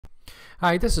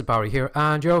Hi, this is Barry here,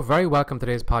 and you're very welcome to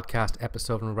today's podcast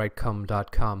episode on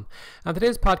WriteCome.com. And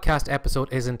today's podcast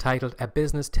episode is entitled A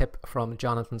Business Tip from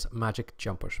Jonathan's Magic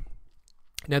Jumpers.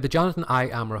 Now, the Jonathan I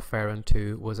am referring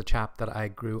to was a chap that I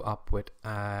grew up with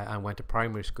and went to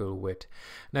primary school with.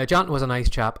 Now, Jonathan was a nice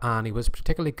chap, and he was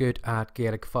particularly good at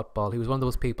Gaelic football. He was one of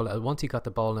those people that once he got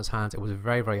the ball in his hands, it was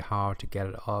very, very hard to get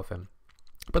it off him.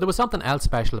 But there was something else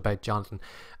special about Jonathan,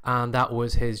 and that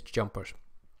was his jumpers.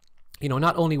 You know,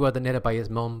 not only were they knitted by his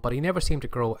mum, but he never seemed to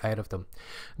grow out of them.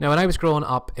 Now, when I was growing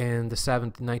up in the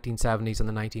 1970s and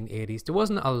the 1980s, there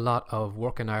wasn't a lot of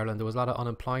work in Ireland. There was a lot of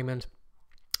unemployment.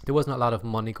 There wasn't a lot of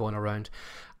money going around.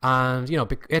 And, you know,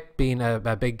 it being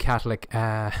a big Catholic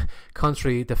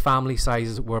country, the family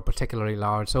sizes were particularly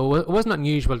large. So it wasn't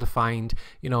unusual to find,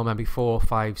 you know, maybe 4,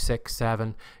 5, 6,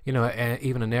 7, you know,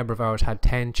 even a neighbour of ours had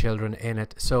 10 children in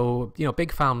it. So, you know,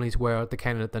 big families were the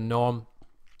kind of the norm.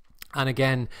 And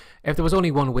again, if there was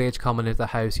only one wage coming into the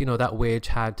house, you know, that wage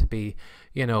had to be,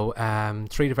 you know,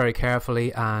 treated very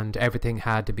carefully, and everything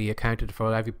had to be accounted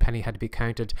for. Every penny had to be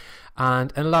counted.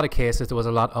 And in a lot of cases, there was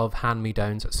a lot of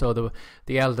hand-me-downs. So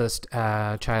the eldest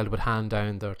child would hand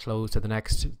down their clothes to the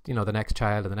next, you know, the next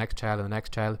child and the next child and the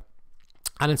next child.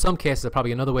 And in some cases,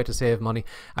 probably another way to save money.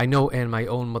 I know in my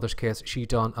own mother's case, she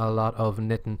done a lot of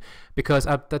knitting because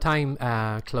at the time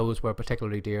clothes were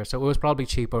particularly dear. So it was probably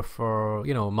cheaper for,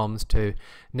 you know, mums to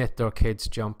knit their kids'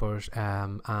 jumpers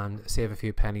and save a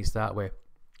few pennies that way.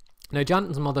 Now,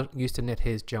 Jonathan's mother used to knit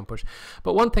his jumpers,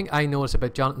 but one thing I noticed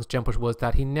about Jonathan's jumpers was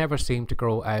that he never seemed to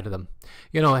grow out of them.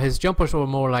 You know, his jumpers were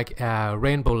more like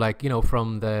rainbow-like, you know,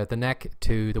 from the neck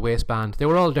to the waistband. They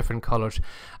were all different colours,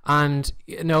 and,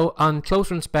 you know, on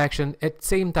closer inspection, it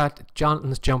seemed that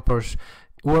Jonathan's jumpers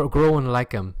were growing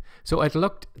like him. So it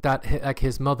looked that like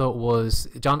his mother was,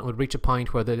 Jonathan would reach a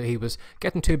point where he was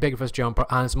getting too big for his jumper,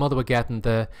 and his mother would get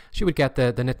the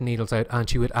knitting needles out, and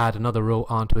she would add another row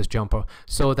onto his jumper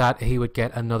so that he would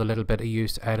get another little bit of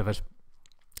use out of it.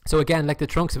 So again, like the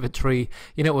trunks of a tree,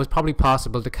 you know, it was probably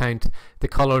possible to count the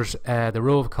colours, the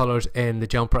row of colours in the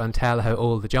jumper and tell how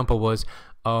old the jumper was,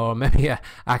 or maybe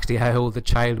actually how old the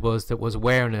child was that was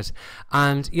wearing it.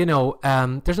 And, you know,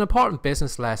 there's an important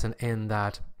business lesson in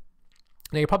that.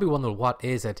 Now, you're probably wondering, what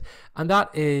is it? And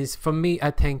that is, for me,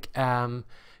 I think,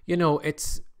 you know,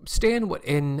 it's staying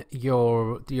within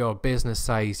your business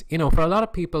size. You know, for a lot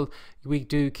of people, we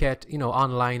do get, you know,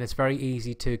 online, it's very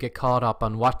easy to get caught up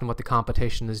on watching what the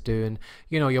competition is doing.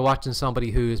 You know, you're watching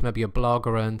somebody who's maybe a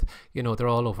blogger, and, you know, they're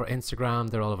all over Instagram,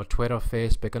 they're all over Twitter,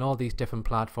 Facebook, and all these different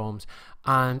platforms.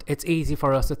 And it's easy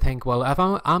for us to think, well, if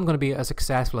I'm going to be as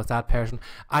successful as that person,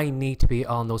 I need to be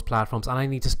on those platforms, and I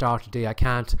need to start today. I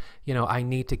can't, you know, I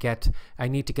need to get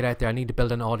out there. I need to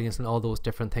build an audience and all those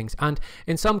different things. And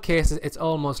in some cases, it's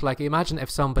almost like, imagine if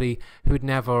somebody who'd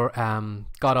never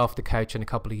got off the couch in a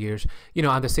couple of years, you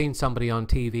know, and they've seen somebody on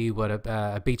TV with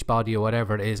a beach body or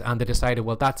whatever it is, and they decided,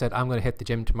 well, that's it, I'm going to hit the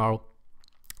gym tomorrow.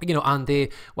 You know, and they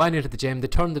went into the gym, they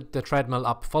turned the treadmill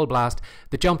up full blast,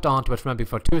 they jumped onto it for maybe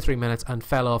for 2 or 3 minutes and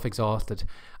fell off exhausted.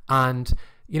 And,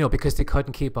 you know, because they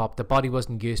couldn't keep up, the body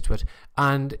wasn't used to it.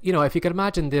 And, you know, if you could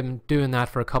imagine them doing that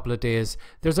for a couple of days,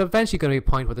 there's eventually going to be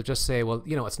a point where they just say, well,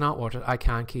 you know, it's not worth it, I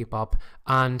can't keep up.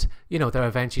 And, you know, they're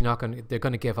eventually they're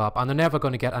going to give up, and they're never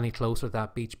going to get any closer to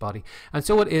that beach body. And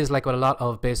so it is like with a lot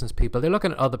of business people. They're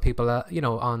looking at other people, you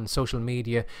know, on social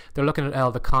media. They're looking at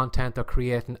all the content they're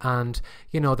creating, and,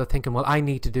 you know, they're thinking, well, I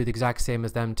need to do the exact same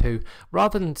as them too.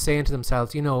 Rather than saying to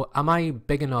themselves, you know, am I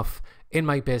big enough in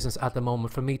my business at the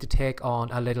moment for me to take on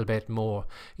a little bit more?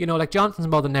 You know, like Jonathan's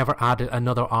mother never added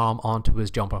another arm onto his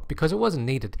jumper because it wasn't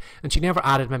needed, and she never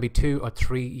added maybe 2 or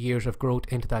 3 years of growth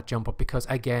into that jumper because,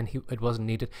 again, it wasn't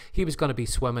needed. He was going to be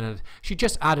swimming in it. She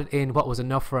just added in what was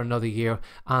enough for another year,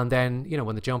 and then, you know,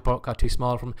 when the jumper got too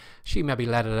small for him, she maybe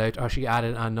let it out, or she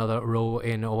added another row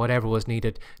in, or whatever was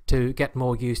needed to get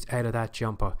more use out of that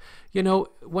jumper. You know,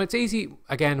 when it's easy,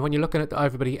 again, when you're looking at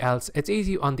everybody else, it's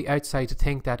easy on the outside to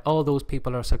think that all those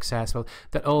people are successful,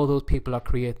 that all those people are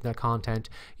creating their content.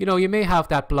 You know, you may have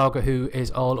that blogger who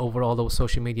is all over all those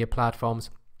social media platforms,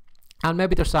 and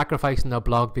maybe they're sacrificing their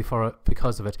blog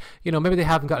because of it. You know, maybe they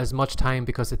haven't got as much time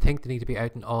because they think they need to be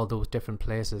out in all those different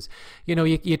places. You know,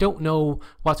 you don't know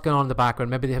what's going on in the background.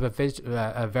 Maybe they have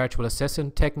a virtual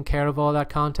assistant taking care of all that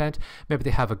content. Maybe they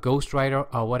have a ghostwriter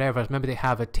or whatever. Maybe they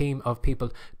have a team of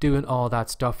people doing all that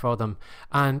stuff for them.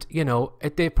 And, you know,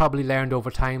 they've probably learned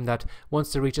over time that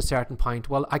once they reach a certain point,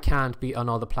 well, I can't be on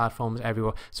all the platforms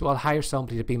everywhere, so I'll hire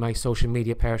somebody to be my social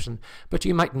media person. But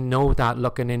you might know that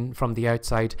looking in from the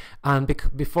outside.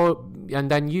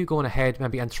 and then you going ahead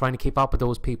maybe and trying to keep up with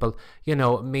those people, you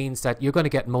know, means that you're going to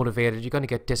get motivated, you're going to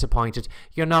get disappointed,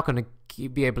 you're not going to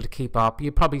be able to keep up.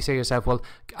 You probably say to yourself, well,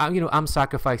 you know, I'm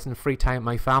sacrificing free time with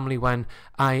my family when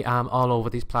I am all over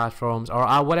these platforms, or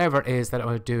whatever it is that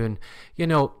I'm doing, you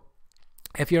know.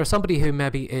 If you're somebody who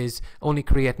maybe is only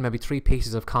creating maybe 3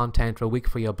 pieces of content a week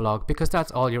for your blog, because that's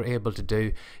all you're able to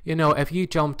do, you know, if you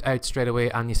jumped out straight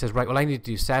away and you says, right, well, I need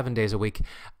to do 7 days a week,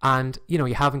 and you know,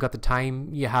 you haven't got the time,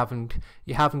 you haven't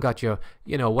got your,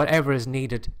 you know, whatever is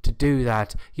needed to do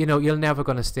that, you know, you're never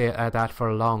going to stay at that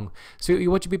for long. So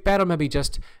would you be better maybe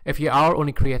just, if you are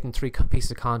only creating 3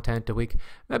 pieces of content a week,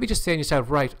 maybe just saying to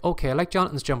yourself, right, okay, like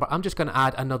Jonathan's jumper, I'm just going to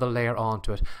add another layer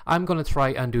onto it. I'm going to try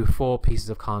and do 4 pieces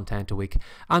of content a week.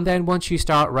 And then once you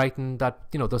start writing that,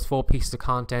 you know, those 4 pieces of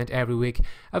content every week,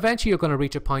 eventually you're going to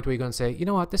reach a point where you're going to say, you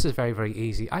know what, this is very, very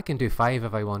easy. I can do 5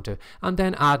 if I want to. And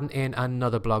then adding in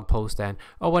another blog post then,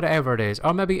 or whatever it is.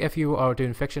 Or maybe if you are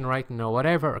doing fiction writing or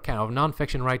whatever, or kind of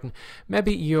non-fiction writing,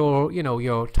 maybe your, you know,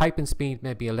 your typing speed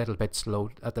may be a little bit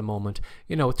slow at the moment.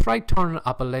 You know, try turning it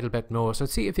up a little bit more. So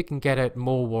see if you can get out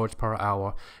more words per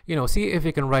hour. You know, see if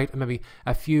you can write maybe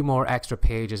a few more extra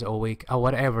pages a week or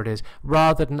whatever it is,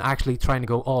 rather than actually trying to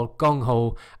go all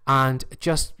gung-ho and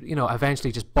just, you know,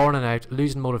 eventually just burning out,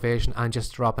 losing motivation and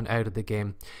just dropping out of the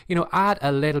game. You know, add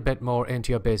a little bit more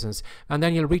into your business, and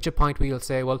then you'll reach a point where you'll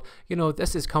say, well, you know,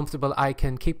 this is comfortable, I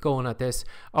can keep going at this.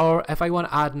 Or if I want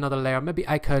to add another layer, maybe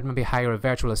I could maybe hire a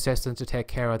virtual assistant to take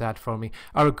care of that for me,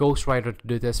 or a ghostwriter to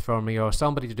do this for me, or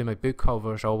somebody to do my book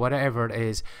covers, or whatever it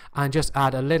is, and just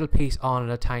add a little piece on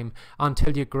at a time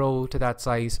until you grow to that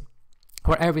size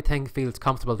where everything feels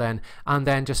comfortable then, and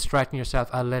then just stretching yourself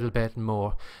a little bit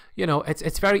more. You know,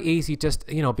 it's very easy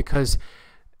just, you know, because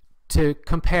to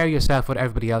compare yourself with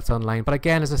everybody else online. But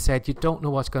again, as I said, you don't know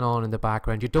what's going on in the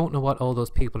background. You don't know what all those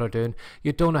people are doing.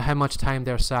 You don't know how much time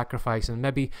they're sacrificing.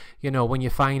 Maybe, you know, when you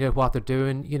find out what they're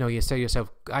doing, you know, you say to yourself,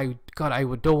 I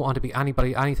don't want to be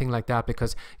anything like that,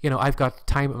 because, you know, I've got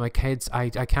time with my kids. I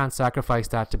can't sacrifice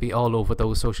that to be all over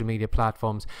those social media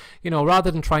platforms. You know,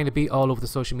 rather than trying to be all over the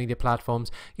social media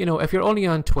platforms, you know, if you're only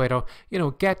on Twitter, you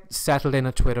know, get settled in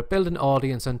on Twitter, build an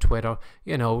audience on Twitter,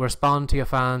 you know, respond to your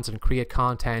fans and create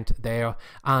content there.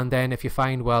 And then if you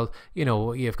find, well, you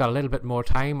know, you've got a little bit more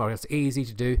time, or it's easy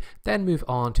to do, then move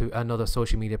on to another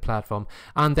social media platform.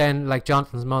 And then, like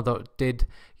Jonathan's mother did,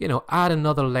 you know, add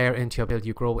another layer into your build,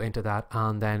 you grow into that,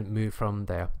 and then move from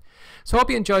there. So I hope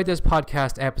you enjoyed this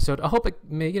podcast episode. I hope it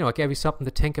gave you something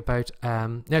to think about.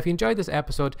 Now, if you enjoyed this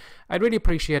episode, I'd really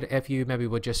appreciate it if you maybe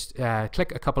would just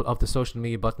click a couple of the social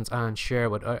media buttons and share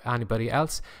with anybody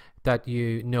else that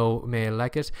you know may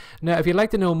like it. Now, if you'd like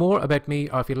to know more about me,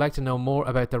 or if you'd like to know more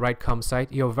about the WriteCome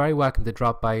site, you're very welcome to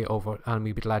drop by over, and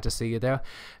we'd be glad to see you there.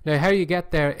 Now, how you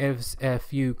get there is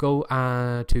if you go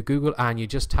to Google and you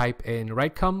just type in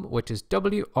WriteCome, which is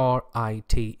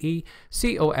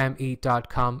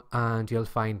WriteCome.com, and you'll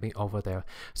find me over there.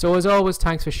 So as always,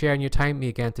 thanks for sharing your time with me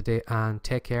again today, and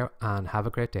take care and have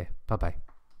a great day. Bye bye.